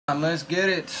Let's get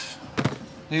it.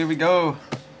 Here we go.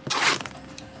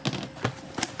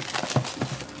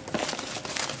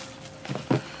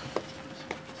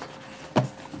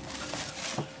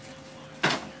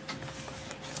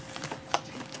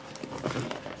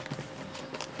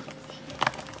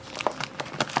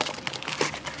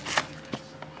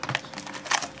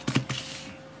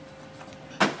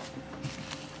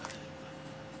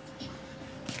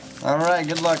 All right,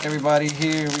 good luck everybody.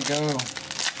 Here we go.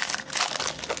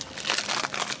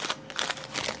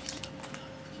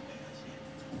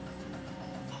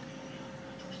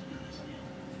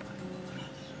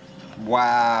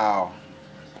 Wow.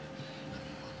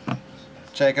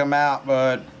 Check them out,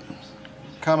 bud.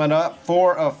 Coming up,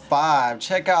 4 of 5.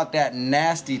 Check out that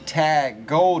nasty tag,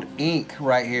 gold ink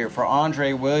right here for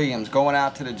Andre Williams going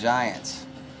out to the Giants.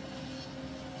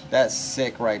 That's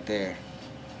sick right there.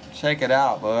 Check it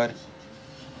out, bud.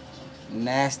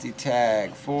 Nasty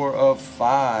tag, 4 of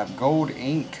 5, gold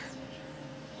ink.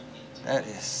 That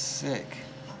is sick.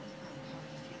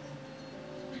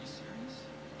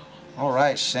 All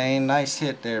right, Shane, nice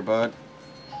hit there, bud.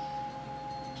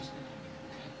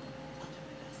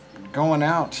 Going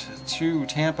out to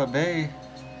Tampa Bay,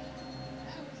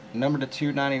 number to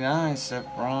 299,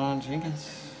 Sepron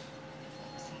Jenkins.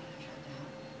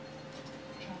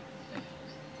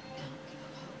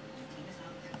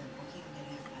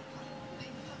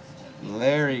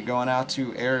 Larry going out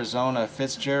to Arizona,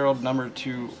 Fitzgerald, number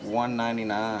to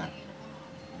 199.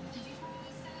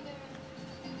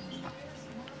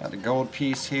 Got the gold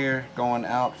piece here going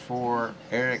out for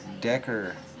Eric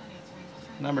Decker,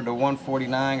 number to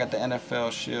 149. Got the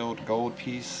NFL Shield gold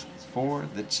piece for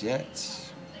the Jets.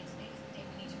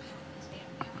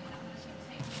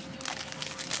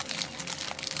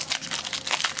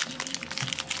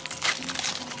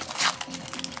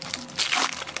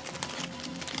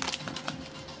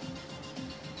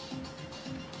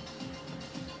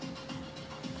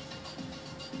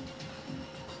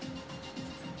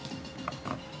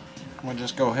 We'll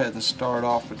just go ahead and start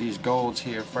off with these golds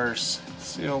here first.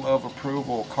 Seal of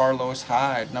approval, Carlos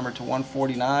Hyde, number to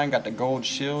 149. Got the gold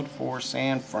shield for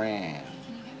San Fran.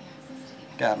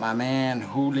 Got my man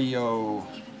Julio.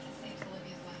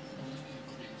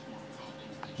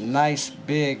 Nice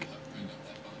big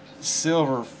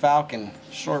silver Falcon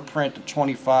short print to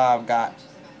 25. Got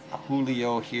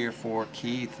Julio here for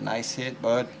Keith. Nice hit,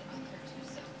 bud.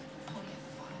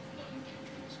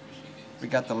 We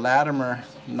got the Latimer,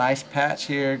 nice patch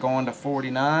here going to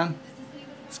 49.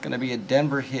 It's going to be a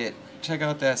Denver hit. Check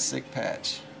out that sick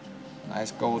patch. Nice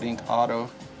gold ink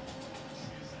auto.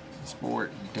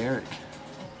 Sport Derek.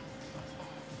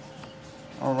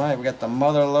 Alright, we got the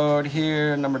mother load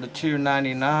here, number to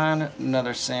 299.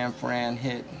 Another San Fran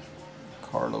hit.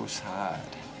 Carlos Hyde.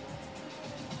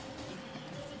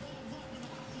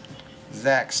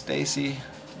 Zach Stacy.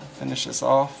 Finish this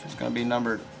off. It's going to be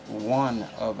numbered 1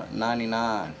 of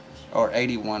 99, or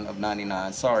 81 of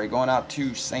 99. Sorry, going out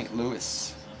to St.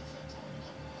 Louis.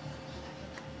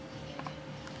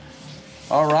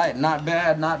 All right, not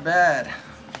bad, not bad.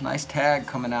 Nice tag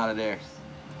coming out of there.